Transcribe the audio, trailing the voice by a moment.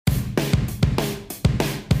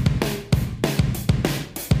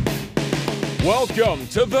Welcome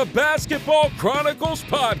to the Basketball Chronicles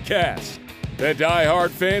podcast, the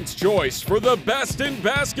diehard fans' choice for the best in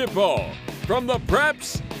basketball, from the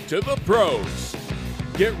preps to the pros.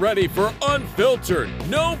 Get ready for unfiltered,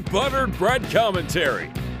 no buttered bread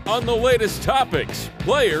commentary on the latest topics,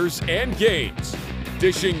 players, and games,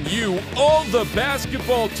 dishing you all the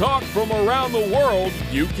basketball talk from around the world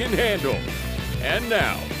you can handle. And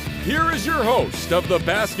now, here is your host of the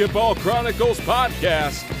Basketball Chronicles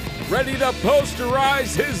podcast, ready to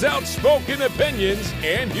posterize his outspoken opinions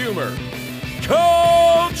and humor,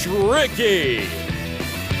 Coach Ricky.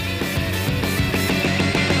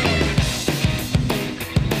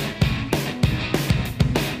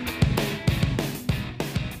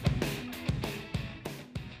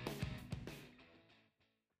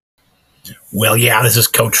 Well, yeah, this is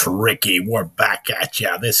Coach Ricky. We're back at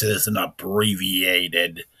ya. This is an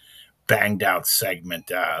abbreviated, banged out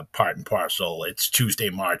segment, part and parcel. It's Tuesday,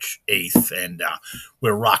 March 8th, and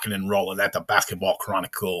we're rocking and rolling at the Basketball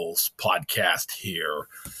Chronicles podcast here.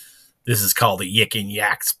 This is called the Yik and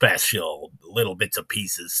Yak Special, little bits and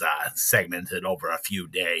pieces segmented over a few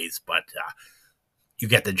days, but you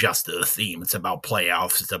get the gist of the theme. It's about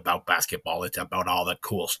playoffs. It's about basketball. It's about all the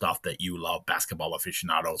cool stuff that you love, basketball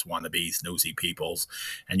aficionados, wannabes, nosy peoples,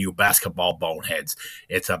 and you basketball boneheads.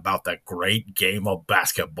 It's about the great game of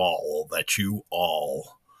basketball that you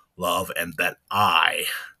all love and that I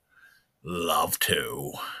love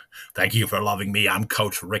too. Thank you for loving me. I'm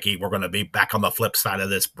Coach Ricky. We're going to be back on the flip side of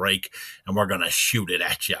this break, and we're going to shoot it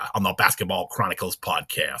at you on the Basketball Chronicles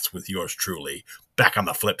podcast with yours truly. Back on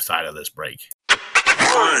the flip side of this break.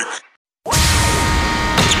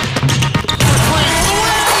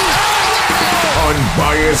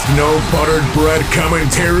 Unbiased, no buttered bread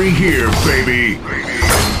commentary here, baby.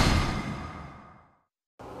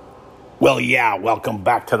 Well, yeah, welcome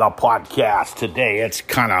back to the podcast. Today it's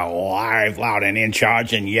kind of live, loud, and in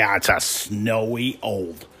charge, and yeah, it's a snowy,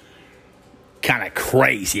 old, kind of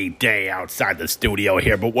crazy day outside the studio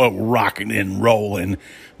here, but we're rocking and rolling,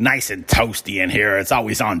 nice and toasty in here. It's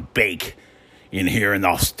always on bake in here in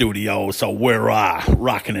the studio, so we're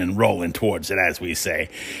rocking and rolling towards it, as we say.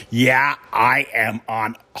 Yeah, I am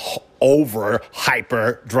on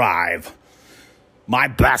hyper drive. My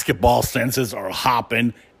basketball senses are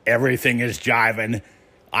hopping. Everything is jiving.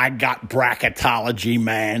 I got bracketology,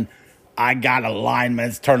 man. I got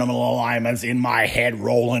alignments, tournament alignments in my head,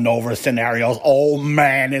 rolling over scenarios. Oh,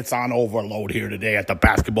 man, it's on overload here today at the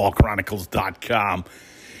basketballchronicles.com.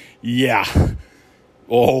 Yeah.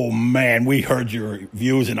 Oh, man, we heard your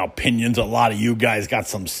views and opinions. A lot of you guys got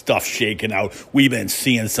some stuff shaken out. We've been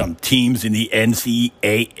seeing some teams in the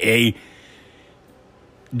NCAA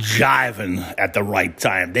jiving at the right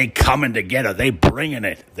time. They coming together. They bringing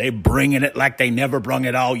it. They bringing it like they never brung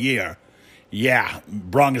it all year. Yeah,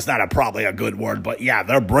 brung is not probably a good word, but yeah,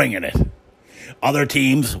 they're bringing it. Other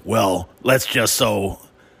teams, well, let's just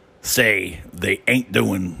say they ain't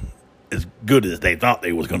doing as good as they thought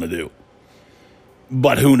they was going to do.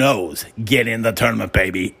 But who knows? Get in the tournament,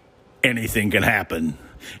 baby. Anything can happen.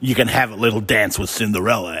 You can have a little dance with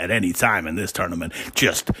Cinderella at any time in this tournament.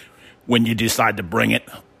 Just when you decide to bring it,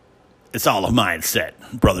 it's all a mindset.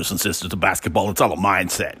 Brothers and sisters of basketball, it's all a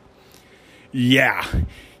mindset. Yeah,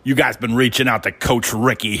 you guys been reaching out to Coach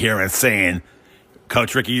Ricky here and saying,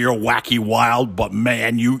 Coach Ricky, you're wacky wild, but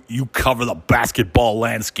man, you cover the basketball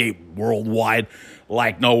landscape worldwide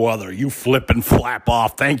like no other. You flip and flap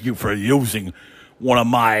off. Thank you for using one of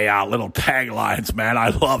my little taglines, man. I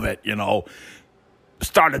love it, you know.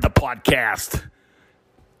 Started the podcast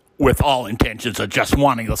with all intentions of just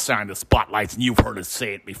wanting to shine the spotlights, and you've heard us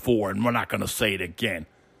say it before, and we're not going to say it again.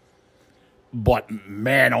 But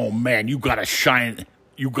man, oh man, you got to shine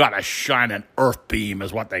an earth beam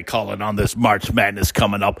is what they call it on this March Madness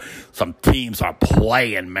coming up. Some teams are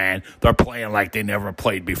playing, man. They're playing like they never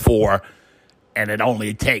played before, and it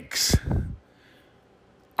only takes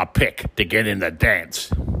a pick to get in the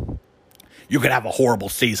dance. You could have a horrible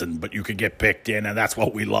season, but you could get picked in, and that's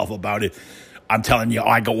what we love about it. I'm telling you,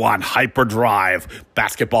 I go on hyperdrive,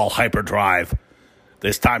 basketball hyperdrive.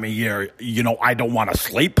 This time of year, you know, I don't want to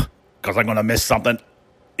sleep because I'm going to miss something.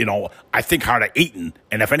 You know, I think hard of eating,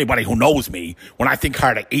 and if anybody who knows me, when I think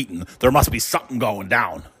hard of eating, there must be something going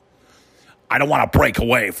down. I don't want to break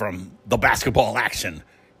away from the basketball action.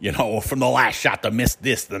 You know, from the last shot, to miss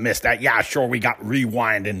this, to miss that. Yeah, sure, we got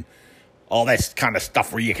rewind and all that kind of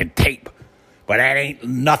stuff where you can tape. But that ain't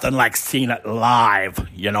nothing like seeing it live,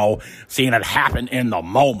 you know, seeing it happen in the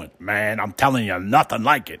moment, man. I'm telling you, nothing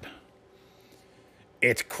like it.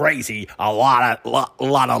 It's crazy. A lot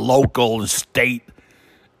of local and state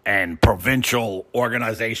and provincial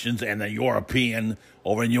organizations and the European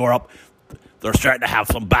over in Europe, they're starting to have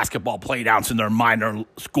some basketball playdowns in their minor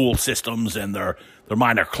school systems and their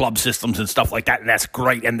minor club systems and stuff like that, and that's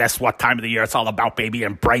great, and that's what time of the year it's all about, baby.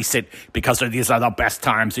 Embrace it, because these are the best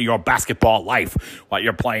times of your basketball life, what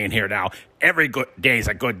you're playing here now. Every good day is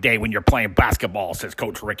a good day when you're playing basketball, says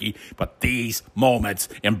Coach Ricky, but these moments,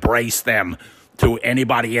 embrace them. To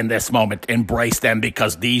anybody in this moment, embrace them,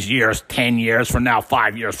 because these years, 10 years from now,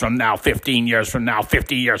 5 years from now, 15 years from now,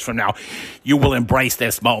 50 years from now, you will embrace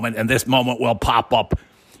this moment, and this moment will pop up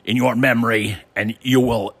in your memory, and you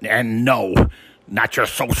will, and no, not your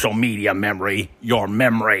social media memory, your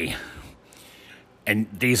memory. And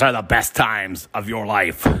these are the best times of your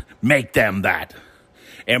life. Make them that.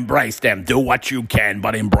 Embrace them. Do what you can,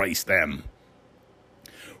 but embrace them.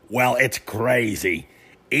 Well, it's crazy.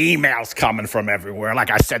 Emails coming from everywhere. Like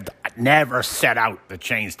I said, I never set out to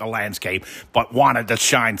change the landscape, but wanted to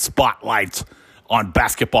shine spotlights on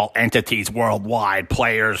basketball entities worldwide,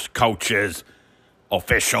 players, coaches,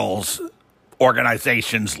 officials,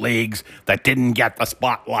 organizations, leagues that didn't get the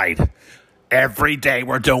spotlight. Every day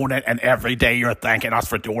we're doing it, and every day you're thanking us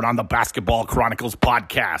for doing it on the Basketball Chronicles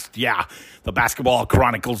podcast. Yeah, the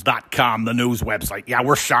basketballchronicles.com, the news website. Yeah,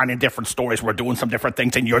 we're shining different stories. We're doing some different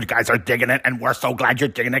things, and you guys are digging it, and we're so glad you're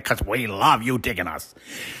digging it because we love you digging us.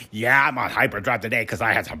 Yeah, I'm on hyperdrive today because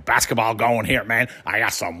I had some basketball going here, man. I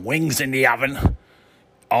got some wings in the oven.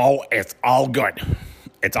 Oh, it's all good.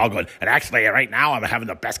 It's all good. And actually, right now, I'm having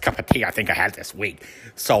the best cup of tea I think I had this week.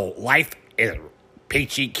 So life is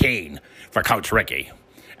peachy keen for Coach Ricky.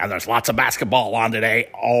 And there's lots of basketball on today.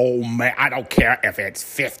 Oh, man, I don't care if it's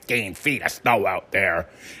 15 feet of snow out there.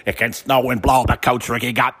 It can snow and blow, but Coach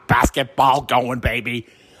Ricky got basketball going, baby,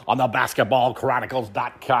 on the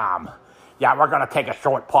basketballchronicles.com. Yeah, we're going to take a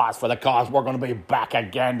short pause for the cause. We're going to be back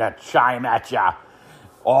again to chime at ya.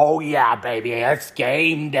 Oh, yeah, baby, it's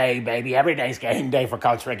game day, baby. Every day's game day for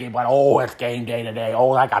Coach Ricky, but, oh, it's game day today.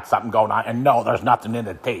 Oh, I got something going on. And, no, there's nothing in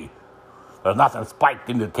the tea. There's nothing spiked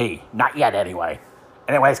in the tea. Not yet, anyway.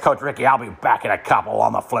 Anyways, Coach Ricky, I'll be back in a couple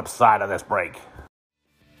on the flip side of this break.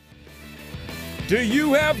 Do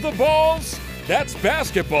you have the balls? That's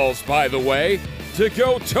basketballs, by the way, to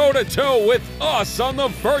go toe-to-toe with us on the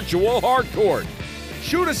virtual hardcourt.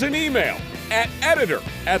 Shoot us an email at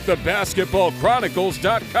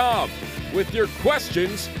editor@thebasketballchronicles.com with your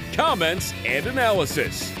questions, comments, and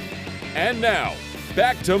analysis. And now,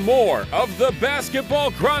 back to more of the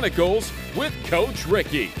Basketball Chronicles with Coach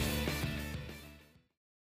Ricky.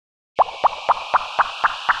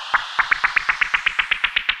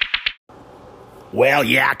 Well,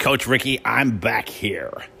 yeah, Coach Ricky, I'm back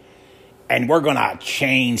here. And we're going to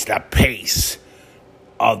change the pace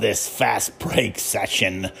of this fast break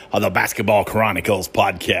session of the Basketball Chronicles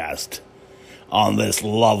podcast on this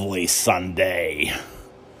lovely Sunday.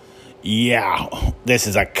 Yeah, this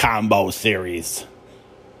is a combo series,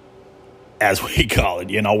 as we call it.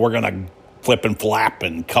 You know, we're going to flip and flap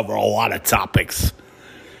and cover a lot of topics.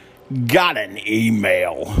 Got an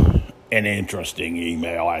email, an interesting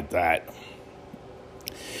email at that.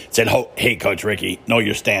 It said, hey, Coach Ricky, know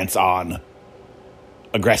your stance on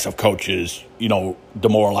aggressive coaches, you know,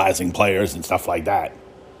 demoralizing players and stuff like that.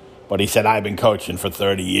 But he said, I've been coaching for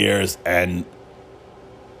 30 years, and,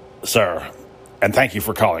 sir, and thank you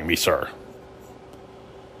for calling me sir.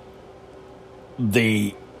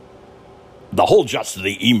 The whole gist of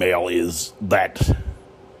the email is that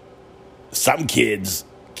some kids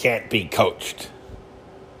can't be coached.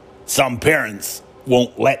 Some parents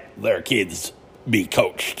won't let their kids be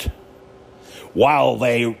coached. While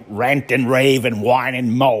they rant and rave and whine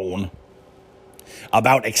and moan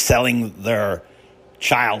about their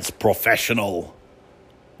child's professional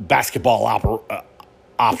basketball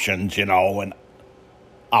options, you know, and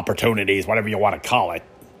opportunities, whatever you want to call it,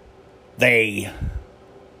 they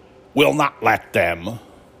will not let them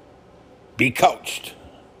be coached.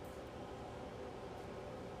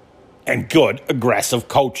 And good, aggressive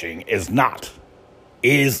coaching is not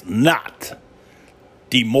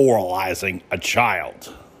demoralizing a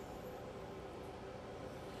child.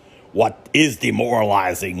 What is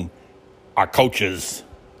demoralizing are coaches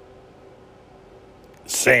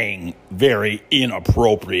saying very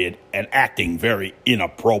inappropriate and acting very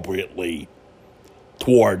inappropriately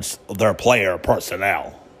towards their player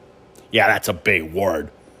personnel. Yeah, that's a big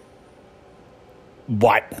word.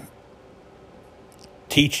 But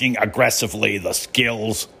teaching aggressively the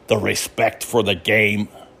skills, the respect for the game,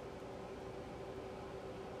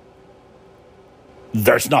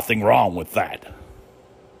 there's nothing wrong with that.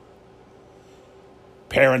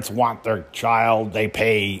 Parents want their child, they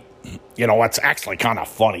pay, you know, it's actually kind of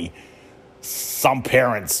funny. Some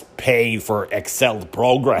parents pay for Excel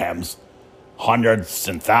programs hundreds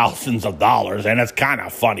and thousands of dollars, and it's kind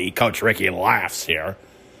of funny. Coach Ricky laughs here.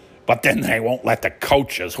 But then they won't let the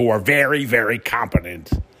coaches, who are very, very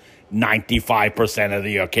competent, 95% of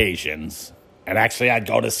the occasions. And actually, I'd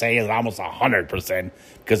go to say it's almost 100%,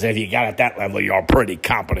 because if you got at that level, you're a pretty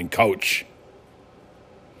competent coach.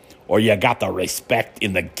 Or you got the respect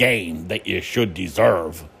in the game that you should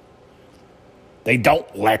deserve. They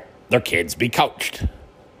don't let their kids be coached.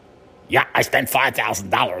 Yeah, I spent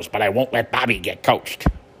 $5,000, but I won't let Bobby get coached.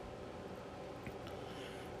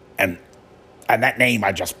 And that name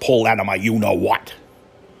I just pulled out of my you-know-what.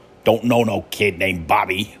 Don't know no kid named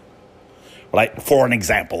Bobby. Like, for an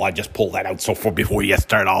example, I just pulled that out so before you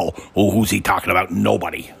start all, who's he talking about?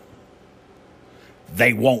 Nobody.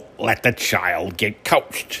 They won't let the child get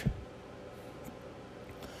coached.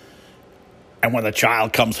 And when the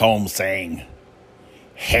child comes home saying,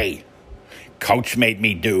 hey, coach made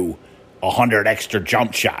me do 100 extra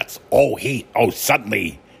jump shots.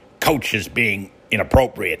 Suddenly coach is being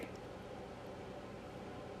inappropriate.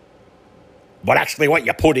 But actually what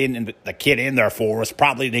you put the kid in there for was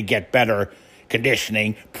probably to get better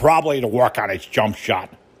conditioning, probably to work on his jump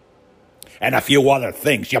shot, and a few other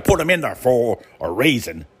things. You put him in there for a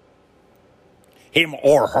reason. Him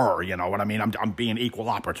or her, you know what I mean? I'm being equal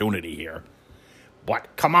opportunity here.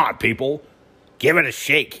 But come on, people. Give it a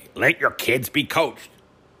shake. Let your kids be coached.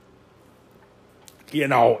 You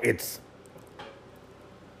know, it's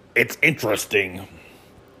interesting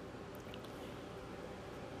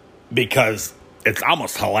because it's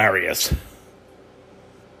almost hilarious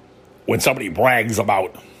when somebody brags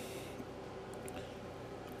about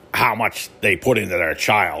how much they put into their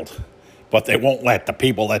child, but they won't let the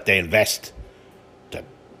people that they invest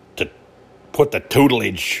to put the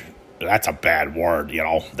tutelage. That's a bad word, you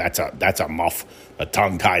know. That's a muff, a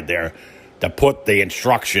tongue tied there. To put the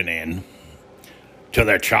instruction in to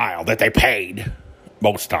their child that they paid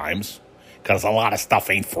most times, because a lot of stuff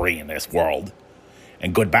ain't free in this world.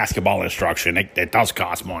 And good basketball instruction, it does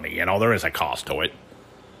cost money. You know, there is a cost to it.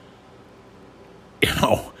 You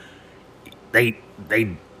know, they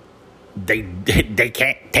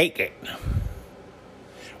can't take it.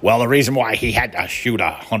 Well, the reason why he had to shoot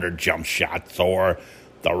 100 jump shots, or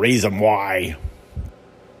the reason why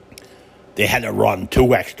they had to run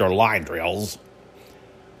 2 extra line drills,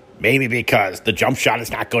 maybe because the jump shot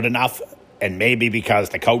is not good enough, and maybe because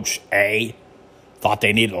the coach, A, thought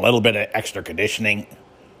they needed a little bit of extra conditioning,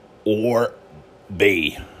 or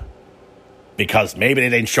B, because maybe they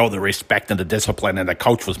didn't show the respect and the discipline and the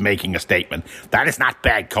coach was making a statement. That is not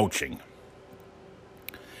bad coaching.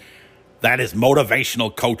 That is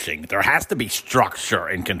motivational coaching. There has to be structure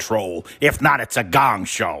and control. If not, it's a gong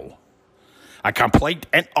show. A complete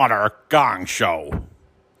and utter gong show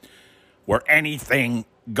where anything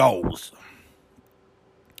goes.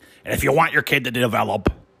 And if you want your kid to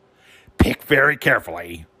develop, pick very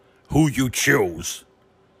carefully who you choose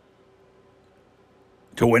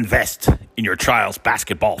to invest in your child's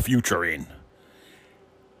basketball future in.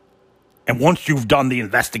 And once you've done the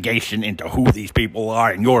investigation into who these people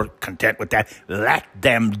are and you're content with that, let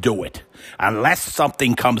them do it. Unless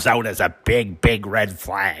something comes out as a big, big red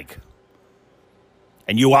flag.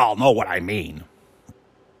 And you all know what I mean.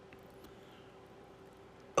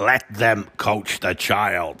 Let them coach the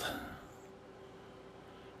child.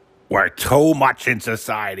 We're too much in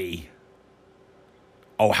society.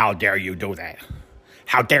 Oh, how dare you do that?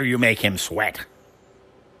 How dare you make him sweat?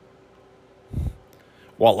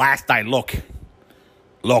 Well, last I looked,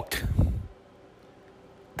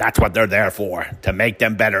 that's what they're there for, to make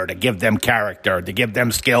them better, to give them character, to give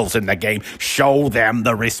them skills in the game, show them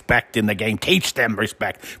the respect in the game, teach them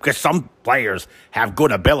respect, because some players have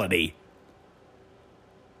good ability,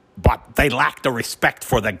 but they lack the respect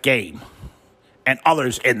for the game and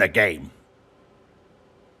others in the game.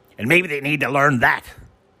 And maybe they need to learn that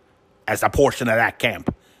as a portion of that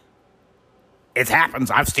camp. It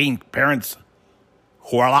happens. I've seen parents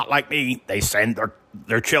who are a lot like me. They send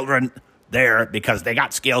their children there because they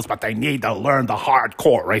got skills, but they need to learn the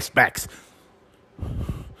hardcore respects.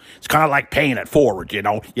 It's kind of like paying it forward, you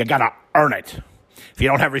know. You got to earn it. If you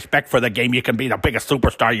don't have respect for the game, you can be the biggest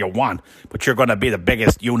superstar you want, but you're going to be the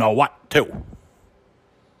biggest you-know-what, too.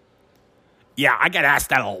 Yeah, I get asked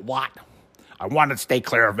that a lot. I wanted to stay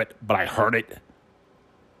clear of it, but I heard it.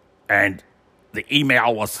 And the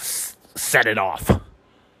email was set it off.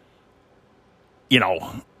 You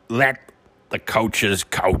know, let the coaches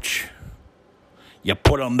coach. You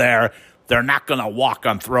put them there. They're not going to walk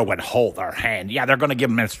them through and hold their hand. Yeah, they're going to give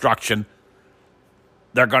them instruction.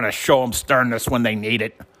 They're going to show them sternness when they need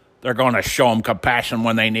it. They're going to show them compassion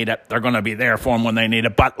when they need it. They're going to be there for them when they need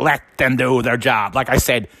it. But let them do their job. Like I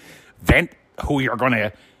said, vent who you're going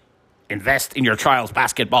to invest in your child's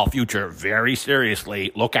basketball future very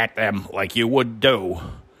seriously. Look at them like you would do.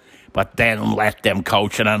 But then let them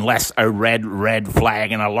coach. And unless a red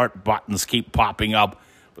flag and alert buttons keep popping up,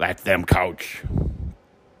 let them coach.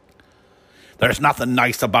 There's nothing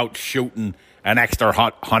nice about shooting an extra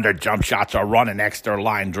 100 jump shots or running extra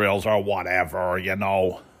line drills or whatever, you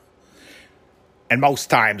know. And most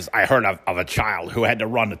times I heard of a child who had to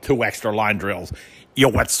run the 2 extra line drills. You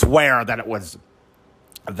would swear that it was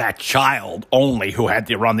that child only who had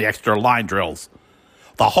to run the extra line drills.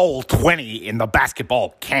 The whole 20 in the basketball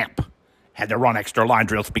camp had to run extra line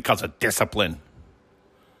drills because of discipline.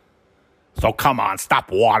 So come on,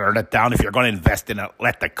 stop watering it down. If you're going to invest in it,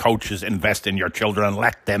 let the coaches invest in your children and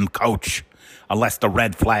let them coach unless the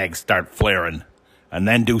red flags start flaring, and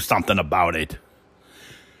then do something about it.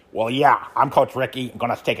 Well, yeah, I'm Coach Ricky. I'm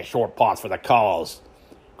going to take a short pause for the calls.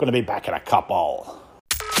 Going to be back in a couple.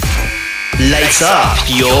 Lace up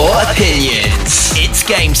your opinions. It's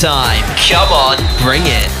game time. Come on, bring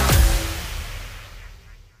it.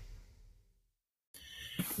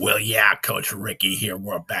 Well, yeah, Coach Ricky here.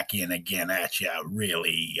 We're back in again at you.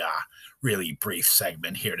 Really brief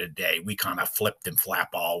segment here today. We kind of flipped and flap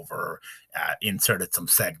over, inserted some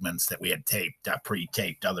segments that we had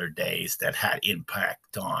pre-taped other days that had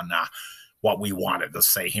impact on what we wanted to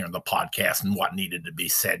say here in the podcast and what needed to be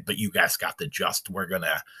said. But you guys got the gist. We're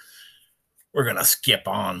gonna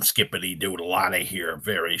skippity-doodle out of here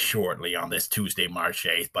very shortly on this Tuesday, March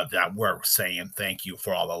 8th. But we're saying thank you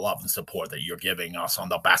for all the love and support that you're giving us on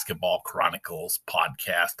the Basketball Chronicles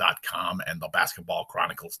podcast.com and the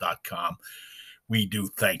basketballchronicles.com. We do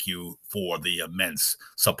thank you for the immense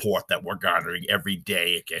support that we're garnering every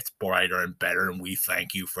day. It gets brighter and better, and we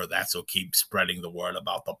thank you for that. So keep spreading the word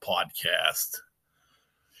about the podcast.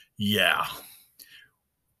 Yeah.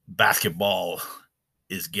 Basketball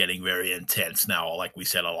is getting very intense now. Like we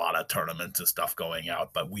said, a lot of tournaments and stuff going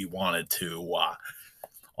out, but we wanted to,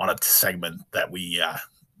 on a segment that we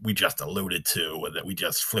just alluded to, that we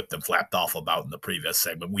just flipped and flapped off about in the previous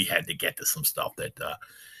segment, we had to get to some stuff that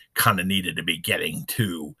kind of needed to be getting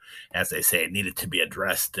to, as they say, it needed to be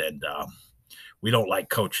addressed. And we don't like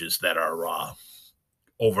coaches that are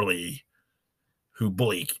who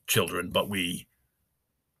bully children, but when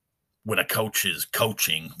a coach is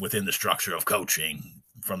coaching within the structure of coaching,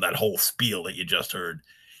 from that whole spiel that you just heard,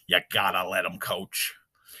 you gotta let them coach.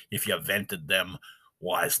 If you vented them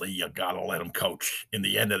wisely, you gotta let them coach. In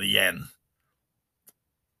the end of the end,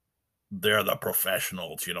 they're the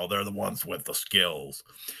professionals, you know, they're the ones with the skills.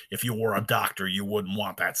 If you were a doctor, you wouldn't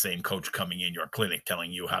want that same coach coming in your clinic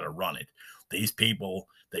telling you how to run it. These people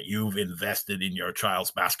that you've invested in your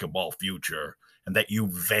child's basketball future and that you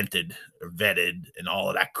vetted, and all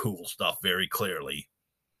of that cool stuff very clearly,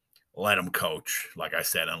 let them coach, like I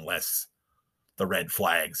said, unless the red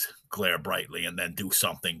flags glare brightly, and then do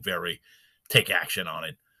something take action on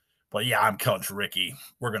it. But yeah, I'm Coach Ricky.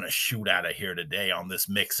 We're going to shoot out of here today on this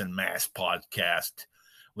Mix and Mash podcast.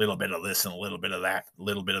 A little bit of this and a little bit of that, a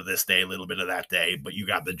little bit of this day, a little bit of that day, but you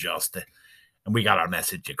got the gist, and we got our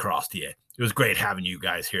message across to you. It was great having you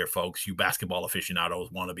guys here, folks, you basketball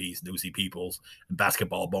aficionados, wannabes, newsy peoples, and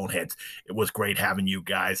basketball boneheads. It was great having you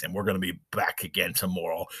guys, and we're going to be back again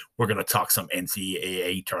tomorrow. We're going to talk some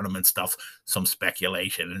NCAA tournament stuff, some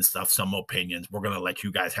speculation and stuff, some opinions. We're going to let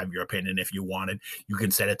you guys have your opinion if you want it. You can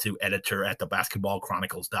send it to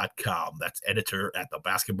editor@thebasketballchronicles.com. That's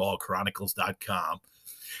editor@thebasketballchronicles.com.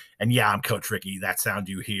 And yeah, I'm Coach Ricky. That sound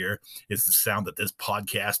you hear is the sound that this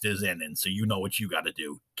podcast is in. And so you know what you got to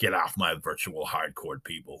do. Get off my virtual hardcore,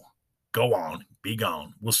 people. Go on. Be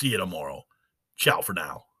gone. We'll see you tomorrow. Ciao for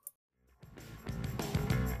now.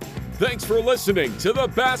 Thanks for listening to the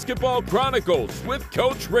Basketball Chronicles with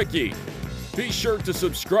Coach Ricky. Be sure to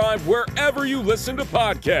subscribe wherever you listen to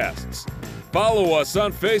podcasts. Follow us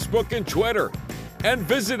on Facebook and Twitter. And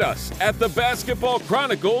visit us at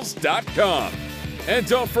thebasketballchronicles.com. And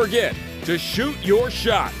don't forget to shoot your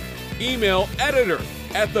shot. Email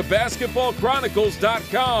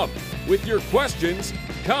editor@thebasketballchronicles.com with your questions,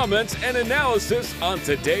 comments, and analysis on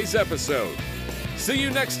today's episode. See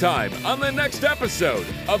you next time on the next episode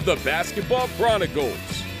of the Basketball Chronicles.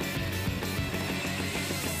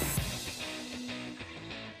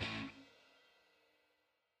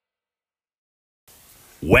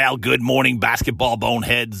 Well, good morning, basketball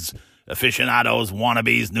boneheads, aficionados,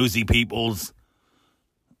 wannabes, newsy peoples,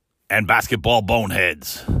 and basketball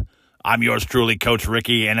boneheads. I'm yours truly, Coach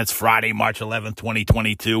Ricky, and it's Friday, March 11th,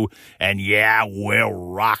 2022, and yeah, we're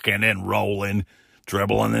rocking and rolling,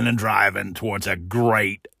 dribbling and driving towards a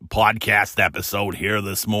great podcast episode here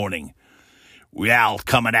this morning. Well,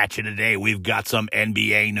 coming at you today, we've got some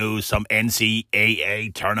NBA news, some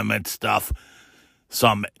NCAA tournament stuff,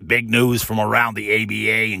 some big news from around the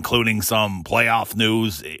ABA, including some playoff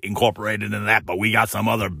news incorporated in that, but we got some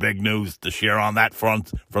other big news to share on that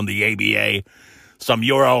front from the ABA, some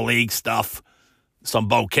EuroLeague stuff, some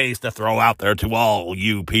bouquets to throw out there to all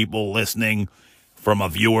you people listening from a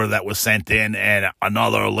viewer that was sent in, and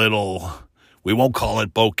another little, we won't call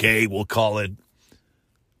it bouquet, we'll call it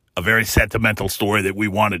a very sentimental story that we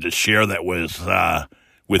wanted to share that was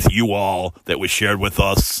with you all, that was shared with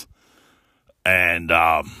us. And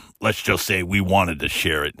let's just say we wanted to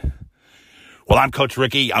share it. Well, I'm Coach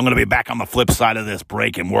Ricky. I'm going to be back on the flip side of this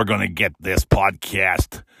break, and we're going to get this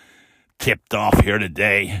podcast tipped off here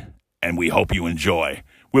today, and we hope you enjoy.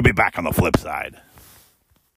 We'll be back on the flip side.